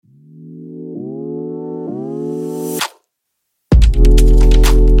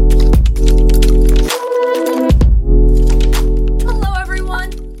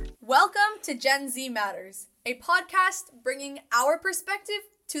Gen Z Matters, a podcast bringing our perspective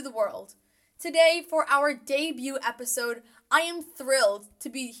to the world. Today, for our debut episode, I am thrilled to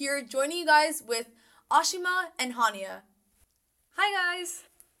be here joining you guys with Ashima and Hania. Hi, guys.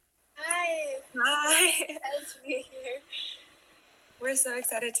 Hi. Hi. Nice to be here. We're so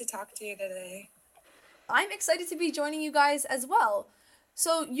excited to talk to you today. I'm excited to be joining you guys as well.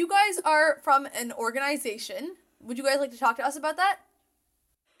 So, you guys are from an organization. Would you guys like to talk to us about that?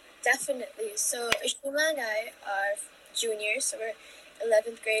 Definitely. So Ashima and I are juniors, so we're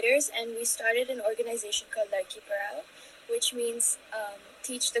 11th graders, and we started an organization called Ladki Padhao, which means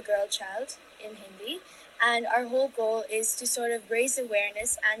teach the girl child in Hindi. And our whole goal is to sort of raise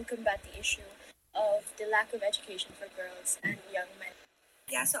awareness and combat the issue of the lack of education for girls and young men.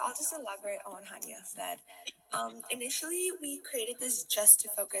 Yeah, so I'll just elaborate on what Hania said. Initially, we created this just to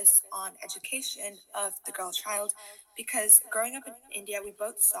focus on education of the girl child because growing up in India, we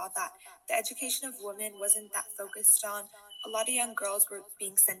both saw that the education of women wasn't that focused on. A lot of young girls were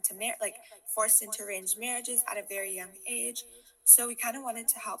being sent to forced into arranged marriages at a very young age. So we kind of wanted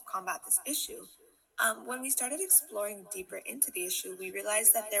to help combat this issue. When we started exploring deeper into the issue, we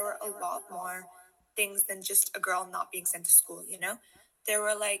realized that there were a lot more things than just a girl not being sent to school, you know? There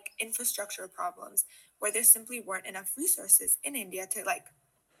were infrastructure problems where there simply weren't enough resources in India to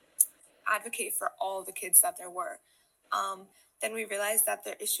advocate for all the kids that there were. Then we realized that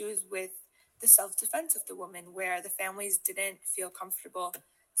there are issues with the self-defense of the woman where the families didn't feel comfortable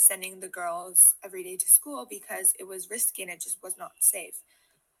sending the girls every day to school because it was risky and it just was not safe.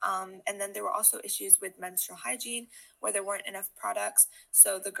 And then there were also issues with menstrual hygiene where there weren't enough products.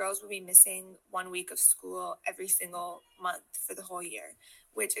 So the girls would be missing 1 week of school every single month for the whole year,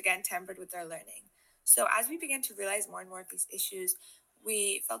 which again tampered with their learning. So as we began to realize more and more of these issues,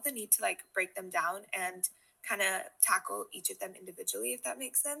 we felt the need to break them down and kind of tackle each of them individually, if that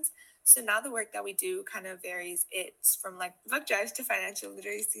makes sense. So now the work that we do kind of varies. It's from book drives to financial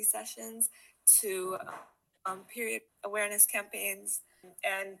literacy sessions to period awareness campaigns.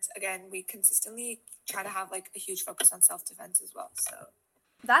 And again, we consistently try to have a huge focus on self-defense as well. So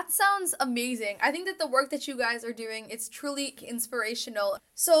That sounds amazing. I think that the work that you guys are doing, it's truly inspirational.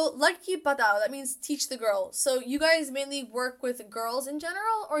 So, Ladki Padhao, that means teach the girl. So, you guys mainly work with girls in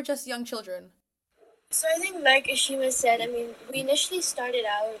general or just young children? So I think, like Ashima said, we initially started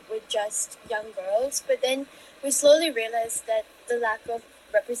out with just young girls, but then we slowly realized that the lack of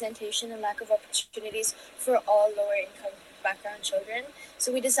representation and lack of opportunities for all lower income background children.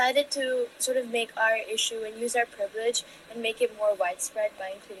 So we decided to sort of make our issue and use our privilege and make it more widespread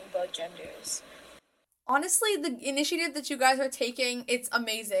by including both genders. Honestly, the initiative that you guys are taking, it's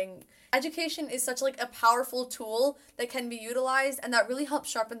amazing. Education is such a powerful tool that can be utilized and that really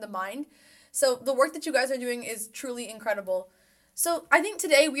helps sharpen the mind. So the work that you guys are doing is truly incredible. So I think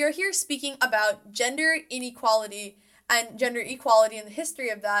today we are here speaking about gender inequality and gender equality and the history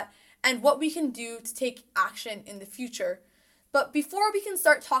of that and what we can do to take action in the future. But before we can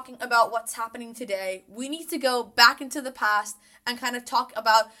start talking about what's happening today, we need to go back into the past and kind of talk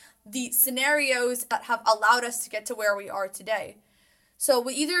about the scenarios that have allowed us to get to where we are today. So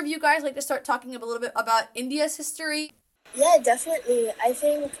would either of you guys like to start talking a little bit about India's history? Yeah, definitely. I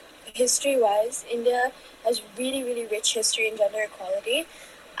think history-wise, India has really, really rich history in gender equality.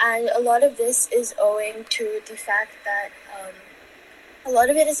 And a lot of this is owing to the fact that a lot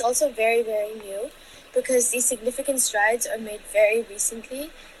of it is also very, very new because these significant strides are made very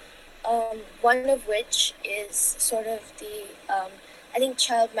recently. One of which is sort of the, I think,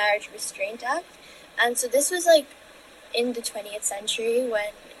 Child Marriage Restraint Act. And so this was in the 20th century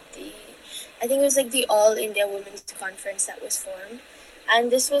when I think it was the All India Women's Conference that was formed.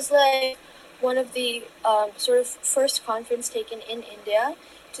 And this was one of the sort of first conference taken in India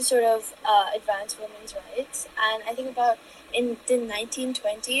to sort of advance women's rights. And I think about in the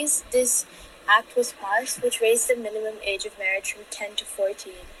 1920s, this act was passed, which raised the minimum age of marriage from 10 to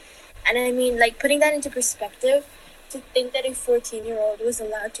 14. And putting that into perspective, to think that a 14-year-old was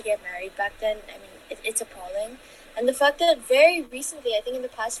allowed to get married back then, it's appalling. And the fact that very recently, I think in the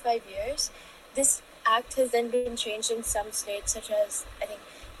past 5 years, this act has then been changed in some states, such as, I think,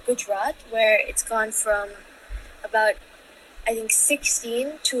 Gujarat, where it's gone from about,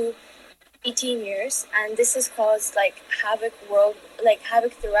 16 to 18 years. And this has caused, havoc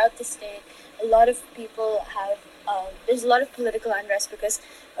throughout the state. A lot of people have, there's a lot of political unrest because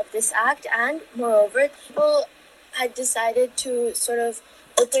of this act. And moreover, people had decided to sort of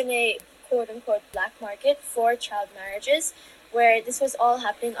open a quote-unquote black market for child marriages, where this was all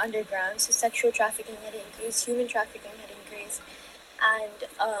happening underground. So sexual trafficking had increased, human trafficking had increased,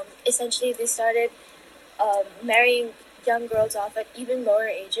 and essentially they started marrying young girls off at even lower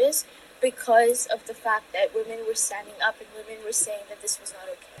ages, because of the fact that women were standing up and women were saying that this was not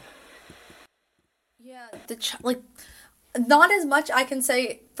okay. Yeah, like not as much I can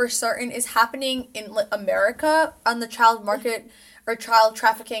say for certain is happening in America on the child market or child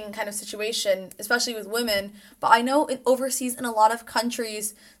trafficking kind of situation, especially with women. But I know in overseas in a lot of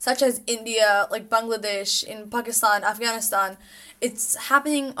countries such as India, like Bangladesh, in Pakistan, Afghanistan, it's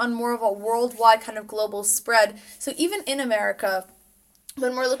happening on more of a worldwide kind of global spread. So even in America,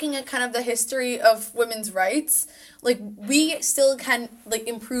 when we're looking at kind of the history of women's rights, like we still can like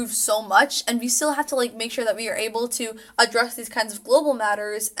improve so much, and we still have to like make sure that we are able to address these kinds of global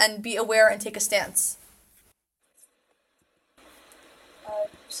matters and be aware and take a stance.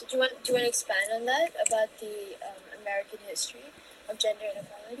 So do you want to expand on that about the American history of gender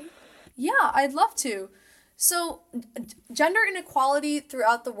inequality? Yeah, I'd love to. So, gender inequality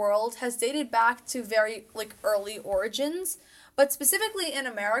throughout the world has dated back to very like early origins, but specifically in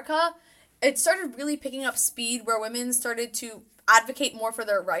America, it started really picking up speed where women started to advocate more for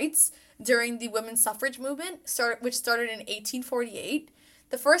their rights during the women's suffrage movement, which started in 1848.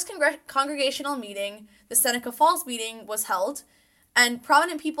 The first congregational meeting, the Seneca Falls meeting, was held, and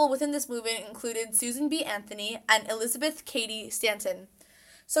prominent people within this movement included Susan B. Anthony and Elizabeth Cady Stanton.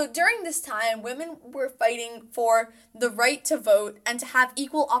 So during this time, women were fighting for the right to vote and to have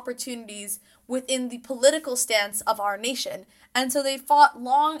equal opportunities within the political stance of our nation. And so they fought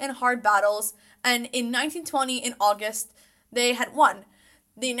long and hard battles, and in 1920, in August, they had won.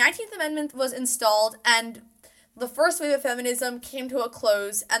 The 19th Amendment was installed, and the first wave of feminism came to a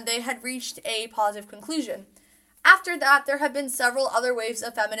close, and they had reached a positive conclusion. After that, there have been several other waves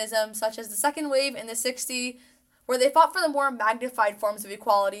of feminism, such as the second wave in the 60s, where they fought for the more magnified forms of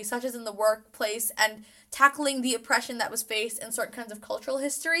equality, such as in the workplace and tackling the oppression that was faced in certain kinds of cultural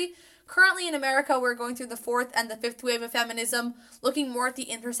history. Currently in America, we're going through the fourth and the fifth wave of feminism, looking more at the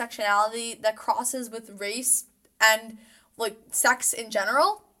intersectionality that crosses with race and like sex in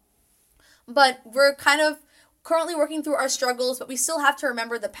general. But we're kind of currently working through our struggles, but we still have to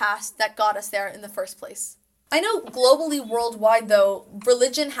remember the past that got us there in the first place. I know globally, worldwide, though,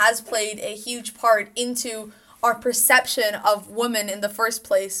 religion has played a huge part into our perception of women in the first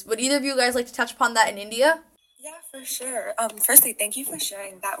place. Would either of you guys like to touch upon that in India? Yeah, for sure. Firstly, thank you for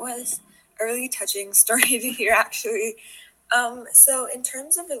sharing. That was a really touching story to hear, actually. So in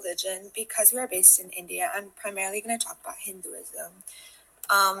terms of religion, because we are based in India, I'm primarily going to talk about Hinduism.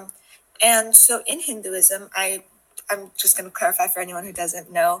 Um, and so in Hinduism, I'm just going to clarify for anyone who doesn't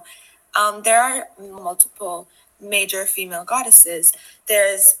know, there are multiple major female goddesses.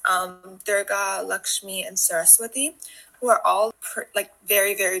 There's Durga, Lakshmi, and Saraswati, who are all like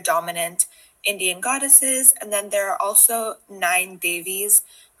very, very dominant Indian goddesses. And then there are also 9 Devis,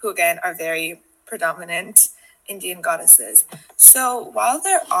 who again are very predominant Indian goddesses. So while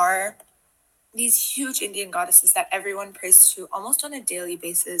there are these huge Indian goddesses that everyone prays to almost on a daily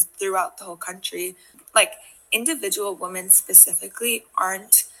basis throughout the whole country, like individual women specifically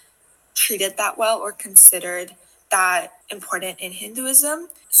aren't treated that well or considered that important in Hinduism.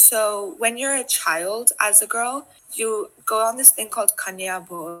 So when you're a child as a girl, you go on this thing called Kanya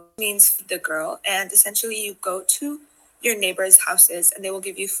Bhoj, means the girl, and essentially you go to your neighbors' houses and they will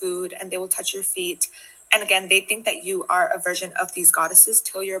give you food and they will touch your feet. And again, they think that you are a version of these goddesses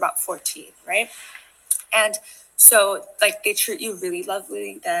till you're about 14, right? And so like they treat you really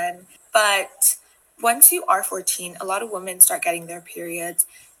lovely then. But once you are 14, a lot of women start getting their periods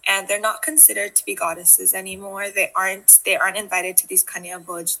and they're not considered to be goddesses anymore. They aren't invited to these Kanya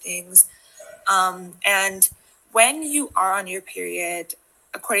Bhoj things. And when you are on your period,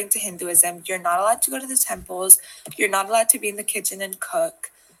 according to Hinduism, you're not allowed to go to the temples. You're not allowed to be in the kitchen and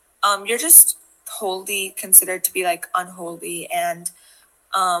cook. You're just wholly considered to be like unholy and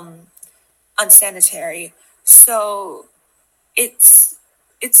um, unsanitary. So it's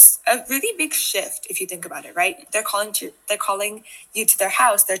it's a really big shift if you think about it, right? They're calling you to their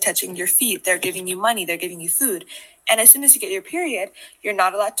house, they're touching your feet, they're giving you money, they're giving you food. And as soon as you get your period, you're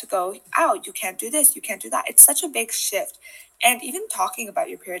not allowed to go out. You can't do this, you can't do that. It's such a big shift. And even talking about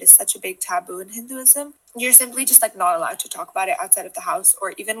your period is such a big taboo in Hinduism. You're simply just like not allowed to talk about it outside of the house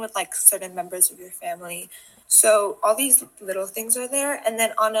or even with like certain members of your family. So all these little things are there. And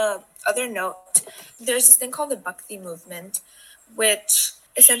then on a other note, there's this thing called the Bhakti movement, which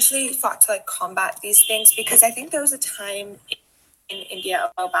essentially fought to like combat these things because I think there was a time in India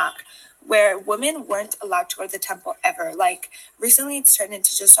a while back where women weren't allowed to go to the temple ever. Like recently it's turned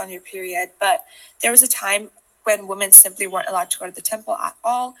into just on your period, but there was a time when women simply weren't allowed to go to the temple at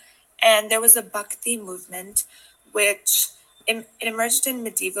all. And there was a Bhakti movement which it emerged in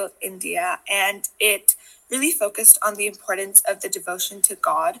medieval India and it really focused on the importance of the devotion to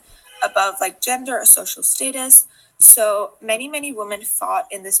God above like gender or social status. So many women fought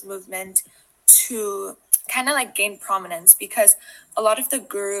in this movement to kind of like gain prominence, because a lot of the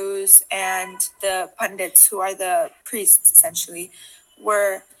gurus and the pundits, who are the priests essentially,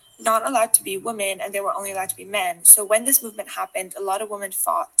 were not allowed to be women, and they were only allowed to be men. So when this movement happened, a lot of women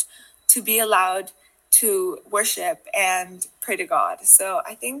fought to be allowed to worship and pray to God. So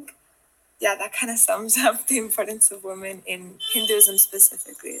I think, yeah, that kind of sums up the importance of women in Hinduism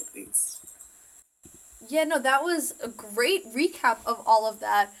specifically, at least. Yeah, no, that was a great recap of all of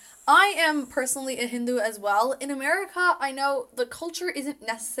that. I am personally a Hindu as well. In America, I know the culture isn't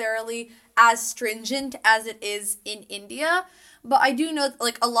necessarily as stringent as it is in India, but I do know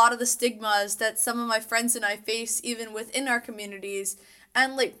like a lot of the stigmas that some of my friends and I face even within our communities,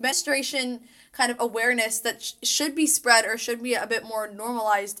 and like menstruation kind of awareness that should be spread or should be a bit more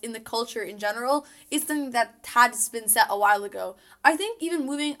normalized in the culture in general is something that had been set a while ago. I think even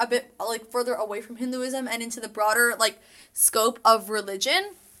moving a bit like further away from Hinduism and into the broader like scope of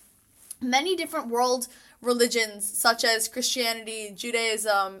religion, many different world religions such as Christianity,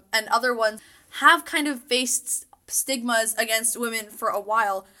 Judaism, and other ones have kind of faced stigmas against women for a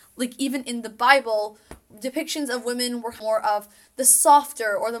while. Like even in the Bible, depictions of women were more of the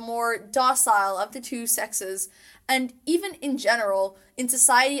softer or the more docile of the two sexes. And even in general, in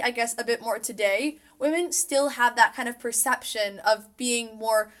society, I guess a bit more today, women still have that kind of perception of being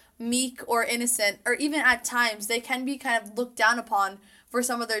more meek or innocent, or even at times they can be kind of looked down upon for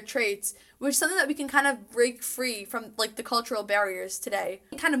some of their traits, which is something that we can kind of break free from like the cultural barriers today.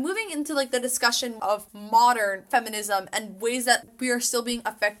 Kind of moving into like the discussion of modern feminism and ways that we are still being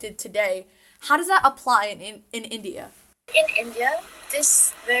affected today. How does that apply in India? In India,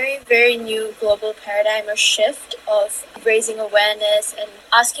 this very, very new global paradigm or shift of raising awareness and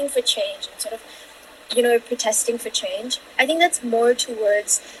asking for change and sort of, protesting for change, I think that's more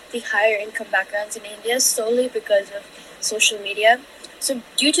towards the higher income backgrounds in India solely because of social media. So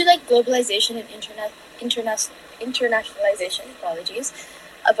due to like globalization and internationalization, apologies,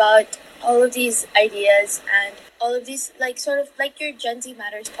 about all of these ideas and all of these like sort of like your Gen Z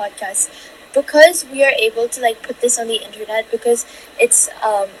Matters podcast, because we are able to like put this on the internet, because it's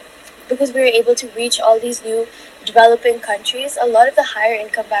because we're able to reach all these new developing countries, a lot of the higher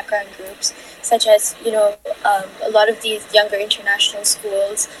income background groups, such as a lot of these younger international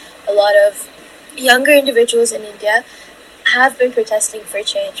schools, a lot of younger individuals in India have been protesting for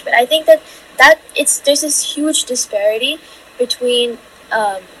change. But I think there's this huge disparity between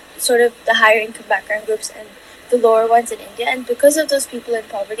sort of the higher income background groups and the lower ones in India, and because of those people in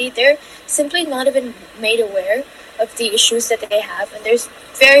poverty, they're simply not even made aware of the issues that they have, and there's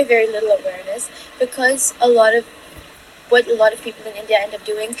very, very little awareness, because a lot of people in India end up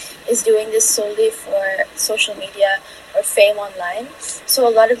doing is doing this solely for social media or fame online. So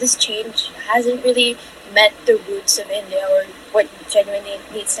a lot of this change hasn't really met the roots of India, or what genuinely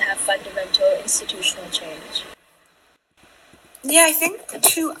needs to have fundamental institutional change. Yeah, I think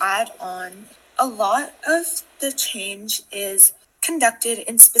to add on, a lot of the change is conducted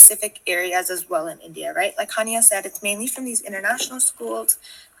in specific areas as well in India, right? Like Hania said, it's mainly from these international schools,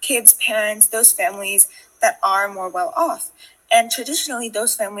 kids, parents, those families that are more well off. And traditionally,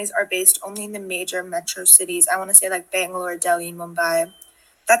 those families are based only in the major metro cities. I want to say like Bangalore, Delhi, Mumbai.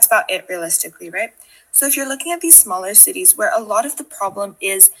 That's about it realistically, right? So if you're looking at these smaller cities where a lot of the problem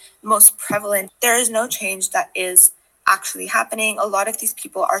is most prevalent, there is no change that is actually happening. A lot of these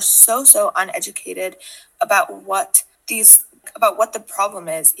people are so uneducated about what the problem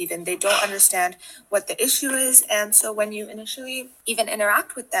is. Even they don't understand what the issue is, and so when you initially even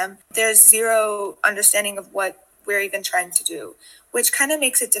interact with them, there's zero understanding of what we're even trying to do, which kind of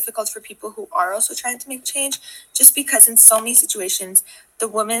makes it difficult for people who are also trying to make change, just because in so many situations the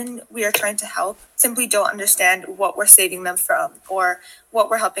women we are trying to help simply don't understand what we're saving them from or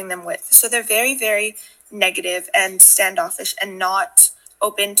what we're helping them with. So they're very, very negative and standoffish and not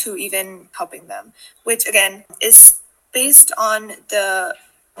open to even helping them, which again is based on the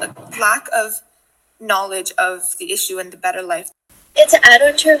lack of knowledge of the issue and the better life. Yeah, to add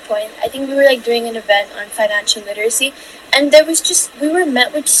on to your point, I think we were like doing an event on financial literacy, and we were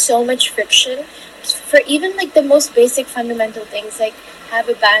met with so much friction for even like the most basic fundamental things, like have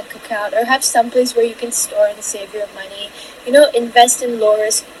a bank account or have some place where you can store and save your money, invest in low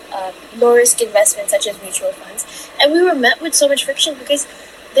risk investments such as mutual funds. And we were met with so much friction because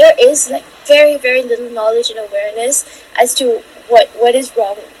there is like very, very little knowledge and awareness as to what is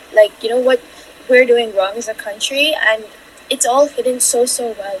wrong, like what we're doing wrong as a country, and it's all hidden so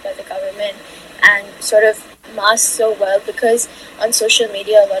well by the government and sort of masked so well, because on social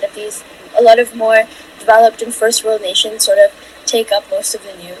media a lot of more developed and first world nations sort of take up most of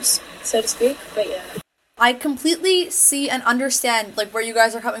the news. so to speak. But yeah. I completely see and understand like where you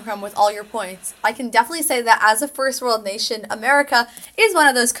guys are coming from with all your points. I can definitely say that as a first world nation, America is one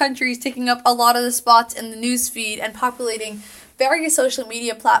of those countries taking up a lot of the spots in the news feed and populating various social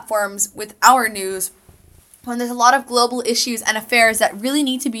media platforms with our news when there's a lot of global issues and affairs that really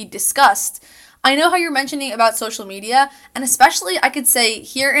need to be discussed. I know how you're mentioning about social media, and especially I could say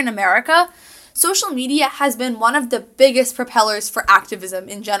here in America, social media has been one of the biggest propellers for activism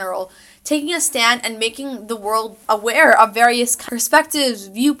in general, taking a stand and making the world aware of various perspectives,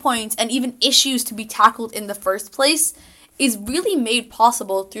 viewpoints, and even issues to be tackled in the first place is really made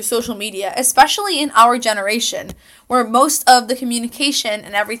possible through social media, especially in our generation, where most of the communication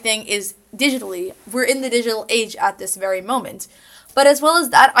and everything is digitally. We're in the digital age at this very moment. But as well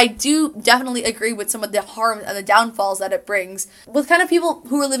as that, I do definitely agree with some of the harms and the downfalls that it brings. With kind of people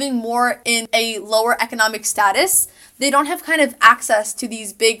who are living more in a lower economic status, they don't have kind of access to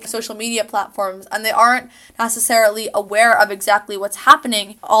these big social media platforms and they aren't necessarily aware of exactly what's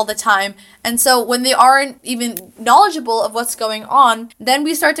happening all the time. And so when they aren't even knowledgeable of what's going on, then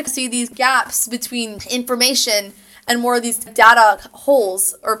we start to see these gaps between information and more of these data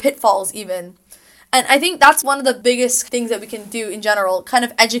holes or pitfalls even. And I think that's one of the biggest things that we can do in general, kind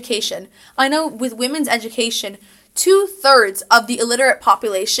of education. I know with women's education, 2/3 of the illiterate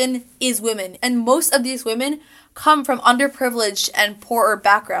population is women, and most of these women come from underprivileged and poorer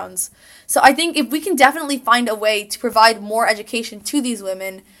backgrounds. So I think if we can definitely find a way to provide more education to these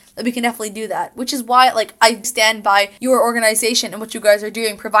women, that we can definitely do that. Which is why like I stand by your organization and what you guys are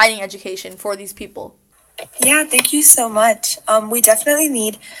doing, providing education for these people. Yeah, thank you so much. We definitely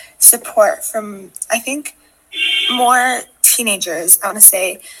need support from, I think, more teenagers, I want to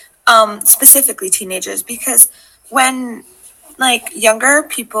say, specifically teenagers, because when like younger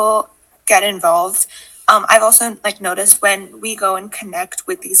people get involved, I've also like noticed when we go and connect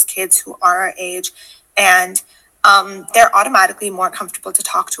with these kids who are our age and they're automatically more comfortable to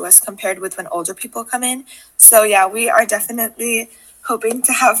talk to us compared with when older people come in. So yeah, we are definitely hoping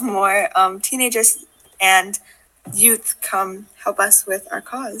to have more teenagers and youth come help us with our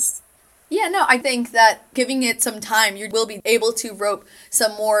cause. Yeah, no, I think that giving it some time, you will be able to rope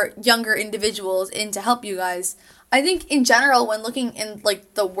some more younger individuals in to help you guys. I think in general, when looking in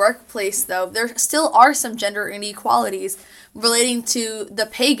like the workplace though, there still are some gender inequalities relating to the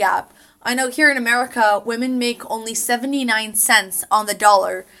pay gap. I know here in America, women make only 79 cents on the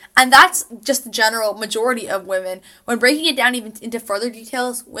dollar, and that's just the general majority of women. When breaking it down even into further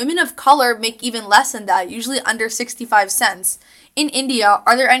details, women of color make even less than that, usually under 65 cents. In India,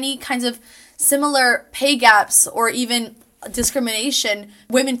 are there any kinds of similar pay gaps or even discrimination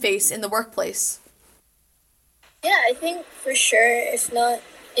women face in the workplace? Yeah, I think for sure, if not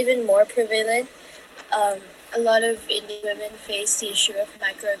even more prevalent, um, a lot of Indian women face the issue of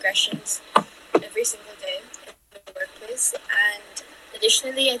microaggressions every single day in the workplace. And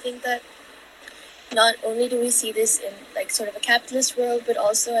additionally, I think that not only do we see this in like sort of a capitalist world, but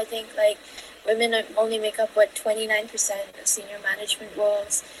also I think like women only make up what 29% of senior management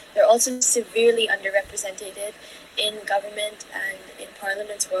roles. They're also severely underrepresented in government and in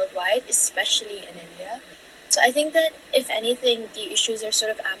parliaments worldwide, especially in India. So I think that if anything, the issues are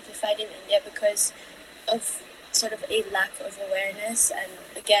sort of amplified in India because of sort of a lack of awareness and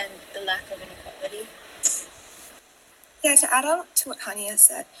again the lack of inequality. Yeah, to add on to what Hania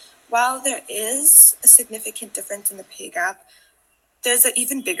said, while there is a significant difference in the pay gap, there's an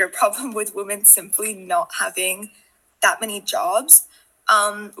even bigger problem with women simply not having that many jobs.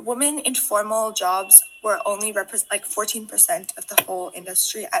 Women in formal jobs were only like 14% of the whole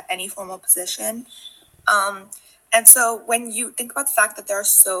industry at any formal position. Um, and so when you think about the fact that there are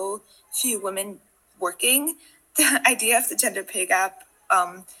so few women working, the idea of the gender pay gap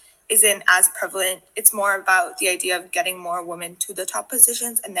isn't as prevalent. It's more about the idea of getting more women to the top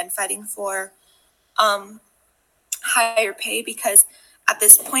positions and then fighting for higher pay, because at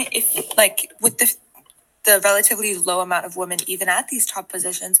this point, if like with the relatively low amount of women even at these top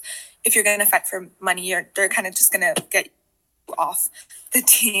positions, if you're going to fight for money, they're kind of just going to get you off the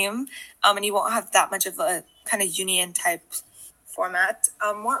team, and you won't have that much of a kind of union type format.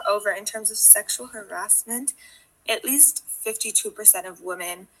 Moreover, in terms of sexual harassment, at least 52% of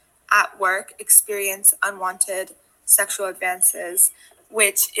women at work experience unwanted sexual advances,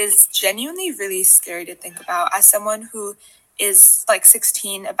 which is genuinely really scary to think about as someone who is like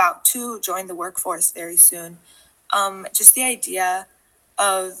 16, about to join the workforce very soon. Just the idea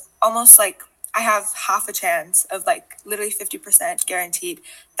of almost like I have half a chance of like literally 50% guaranteed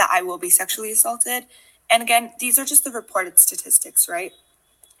that I will be sexually assaulted. And again, these are just the reported statistics, right?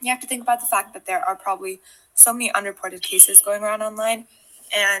 You have to think about the fact that there are probably so many unreported cases going around online.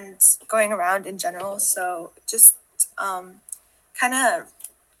 and going around in general. So just kind of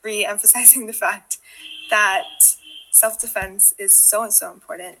re-emphasizing the fact that self-defense is so and so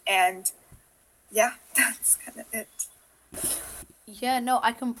important. And yeah, that's kind of it. Yeah, no,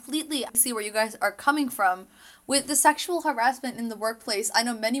 I completely see where you guys are coming from. With the sexual harassment in the workplace, I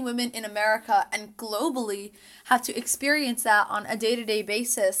know many women in America and globally have to experience that on a day to day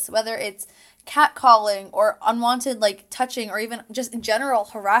basis, whether it's catcalling or unwanted like touching or even just in general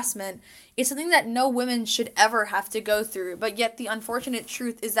harassment. It's something that no women should ever have to go through, but yet the unfortunate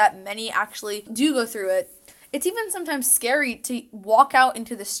truth is that many actually do go through it. It's even sometimes scary to walk out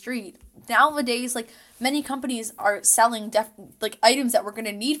into the street. Nowadays, like many companies are selling like items that we're going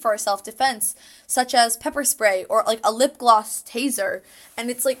to need for our self-defense, such as pepper spray or like a lip gloss taser. And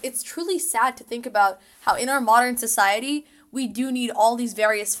it's like it's truly sad to think about how in our modern society we do need all these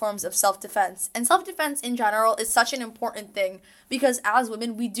various forms of self-defense. And self-defense in general is such an important thing because as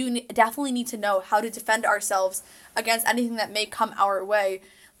women we do definitely need to know how to defend ourselves against anything that may come our way.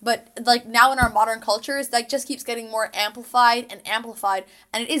 But like now in our modern cultures, that just keeps getting more amplified,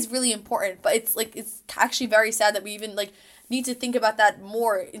 and it is really important. But it's like it's actually very sad that we even like need to think about that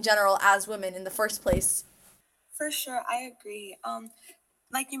more in general as women in the first place. For sure, I agree.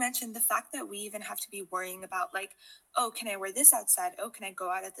 Like you mentioned, the fact that we even have to be worrying about like, oh, can I wear this outside? Oh, can I go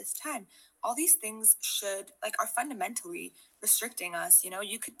out at this time? All these things should like are fundamentally restricting us. You know,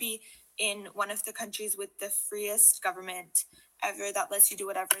 you could be in one of the countries with the freest government ever that lets you do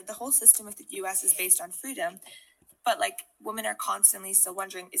whatever. The whole system of the US is based on freedom. But like women are constantly still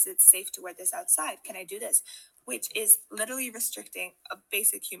wondering, is it safe to wear this outside? Can I do this? Which is literally restricting a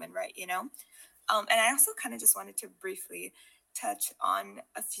basic human right, you know? And I also kind of just wanted to briefly touch on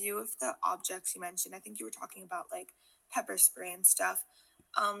a few of the objects you mentioned. I think you were talking about like pepper spray and stuff.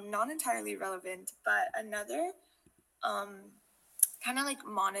 Not entirely relevant, but another kind of like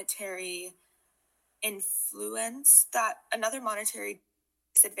monetary influence that another monetary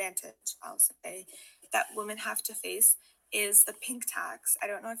disadvantage, I'll say, that women have to face is the pink tax. I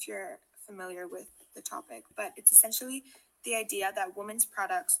don't know if you're familiar with the topic, but it's essentially the idea that women's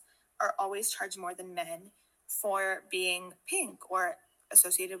products are always charged more than men for being pink or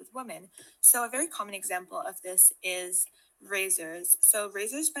associated with women. So, a very common example of this is razors. So,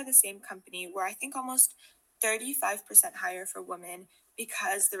 razors by the same company were, I think, almost 35% higher for women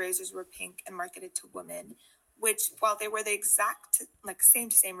because the razors were pink and marketed to women, which while they were the exact like same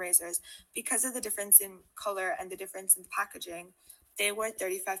to same razors, because of the difference in color and the difference in packaging, they were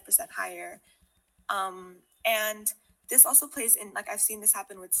 35% higher. And this also plays in, like, I've seen this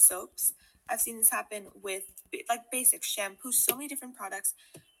happen with soaps. I've seen this happen with like basic shampoos, so many different products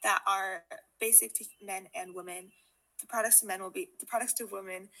that are basic to men and women. The products to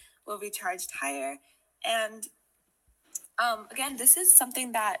women will be charged higher. And again, this is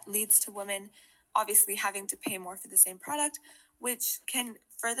something that leads to women obviously having to pay more for the same product, which can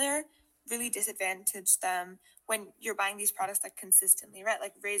further really disadvantage them when you're buying these products like consistently, right?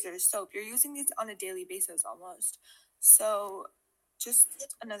 Like razors, soap, you're using these on a daily basis almost. So just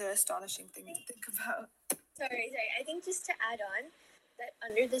another astonishing thing to think about. Sorry. I think just to add on that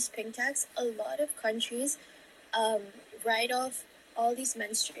under this pink tax, a lot of countries um, write off all these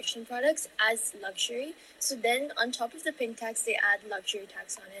menstruation products as luxury. So then on top of the pink tax, they add luxury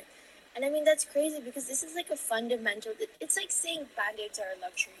tax on it. And I mean, that's crazy because this is like a fundamental, it's like saying band-aids are a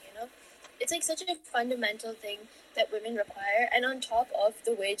luxury, you know? It's like such a fundamental thing that women require. And on top of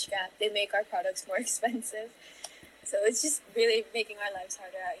the wage gap, they make our products more expensive. So it's just really making our lives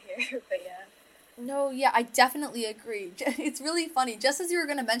harder out here. But yeah. No, yeah, I definitely agree. It's really funny. Just as you were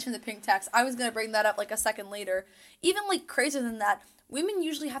going to mention the pink tax, I was going to bring that up like a second later. Even like crazier than that, women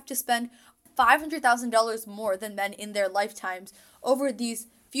usually have to spend $500,000 more than men in their lifetimes over these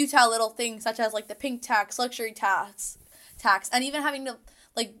futile little things such as like the pink tax, tax, and even having to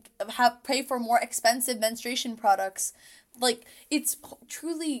like pay for more expensive menstruation products. Like it's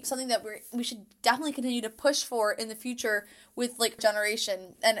truly something that we should definitely continue to push for in the future with like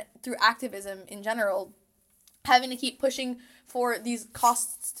generation and through activism in general, having to keep pushing for these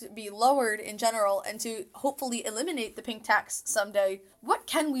costs to be lowered in general and to hopefully eliminate the pink tax someday. What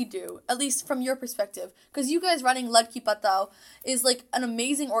can we do, at least from your perspective? Because you guys running Ladki Patao is like an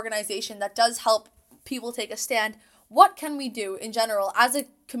amazing organization that does help people take a stand. What can we do in general as a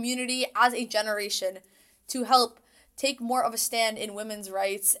community, as a generation, to help take more of a stand in women's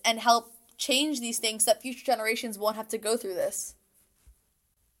rights and help change these things so that future generations won't have to go through this?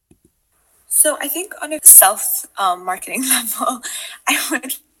 So I think on a self marketing level, I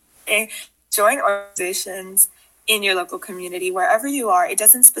would say join organizations in your local community, wherever you are. It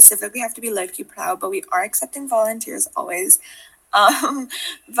doesn't specifically have to be Ledki Proud, but we are accepting volunteers always. Um,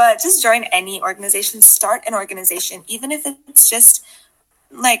 but just join any organization, start an organization, even if it's just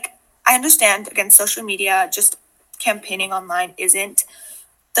like, I understand, again, social media, just campaigning online isn't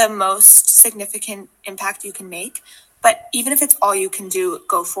the most significant impact you can make. But even if it's all you can do,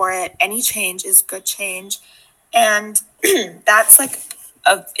 go for it. Any change is good change. And that's like,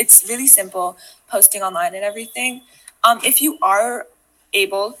 it's really simple, posting online and everything. If you are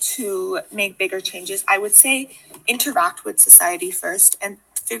able to make bigger changes, I would say interact with society first and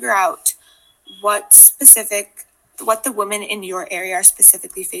figure out what specific, what the women in your area are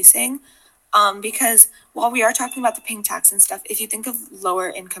specifically facing. Because while we are talking about the pink tax and stuff, if you think of lower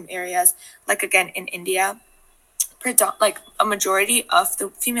income areas, like again in India, like a majority of the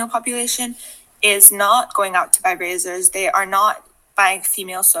female population is not going out to buy razors. They are not buying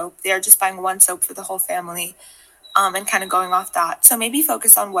female soap. They are just buying one soap for the whole family, and kind of going off that. So maybe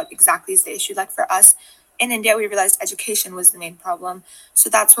focus on what exactly is the issue. Like for us in India, we realized education was the main problem. So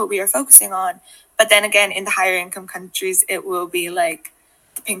that's what we are focusing on. But then again, in the higher income countries, it will be like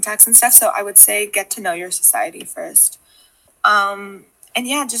the pink tax and stuff. So I would say get to know your society first. And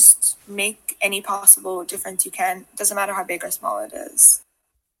yeah, just make any possible difference you can. Doesn't matter how big or small it is.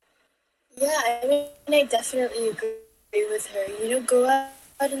 Yeah, I mean, I definitely agree with her. Go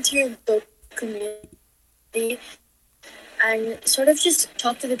out into your local community and sort of just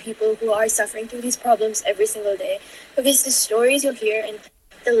talk to the people who are suffering through these problems every single day. Because the stories you'll hear and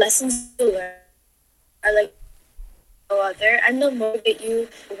the lessons you'll learn are like no other, and they'll motivate you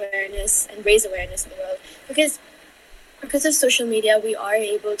awareness and raise awareness in the world. Because of social media, we are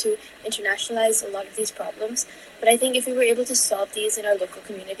able to internationalize a lot of these problems. But I think if we were able to solve these in our local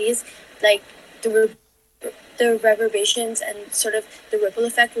communities, like the reverberations and sort of the ripple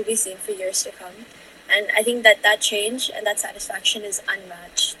effect will be seen for years to come. And I think that change and that satisfaction is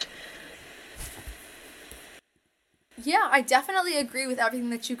unmatched. Yeah, I definitely agree with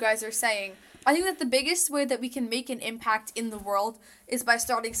everything that you guys are saying. I think that the biggest way that we can make an impact in the world is by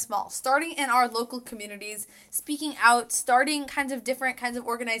starting small, starting in our local communities, speaking out, starting different kinds of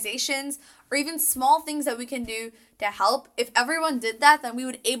organizations, or even small things that we can do to help. If everyone did that, then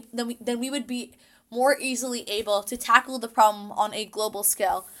we would be more easily able to tackle the problem on a global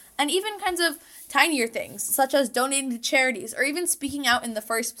scale. And even tinier things, such as donating to charities or even speaking out in the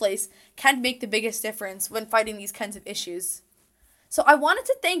first place, can make the biggest difference when fighting these kinds of issues. So I wanted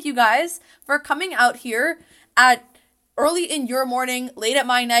to thank you guys for coming out here at early in your morning, late at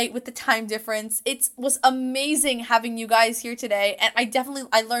my night with the time difference. It was amazing having you guys here today, and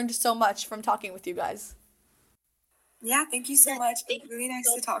I learned so much from talking with you guys. Yeah, thank you so much. It's really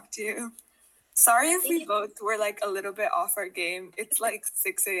nice to talk to you. Sorry if we both were like a little bit off our game. It's like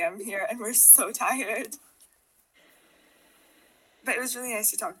 6 a.m. here and we're so tired. But it was really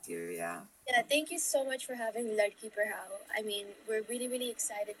nice to talk to you, yeah. Yeah, thank you so much for having Ladki Parhao. I mean, we're really, really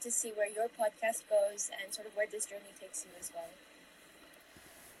excited to see where your podcast goes and sort of where this journey takes you as well.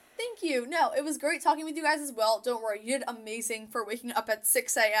 Thank you. No, it was great talking with you guys as well. Don't worry, you did amazing for waking up at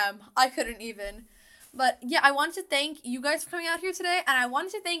 6 a.m. I couldn't even. But yeah, I wanted to thank you guys for coming out here today, and I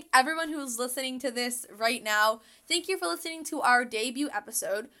wanted to thank everyone who's listening to this right now. Thank you for listening to our debut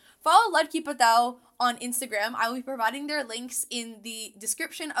episode. Follow Ladki Patao on Instagram. I will be providing their links in the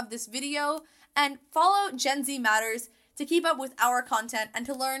description of this video. And follow GenZ Matters to keep up with our content and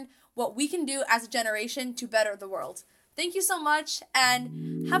to learn what we can do as a generation to better the world. Thank you so much,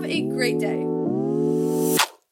 and have a great day.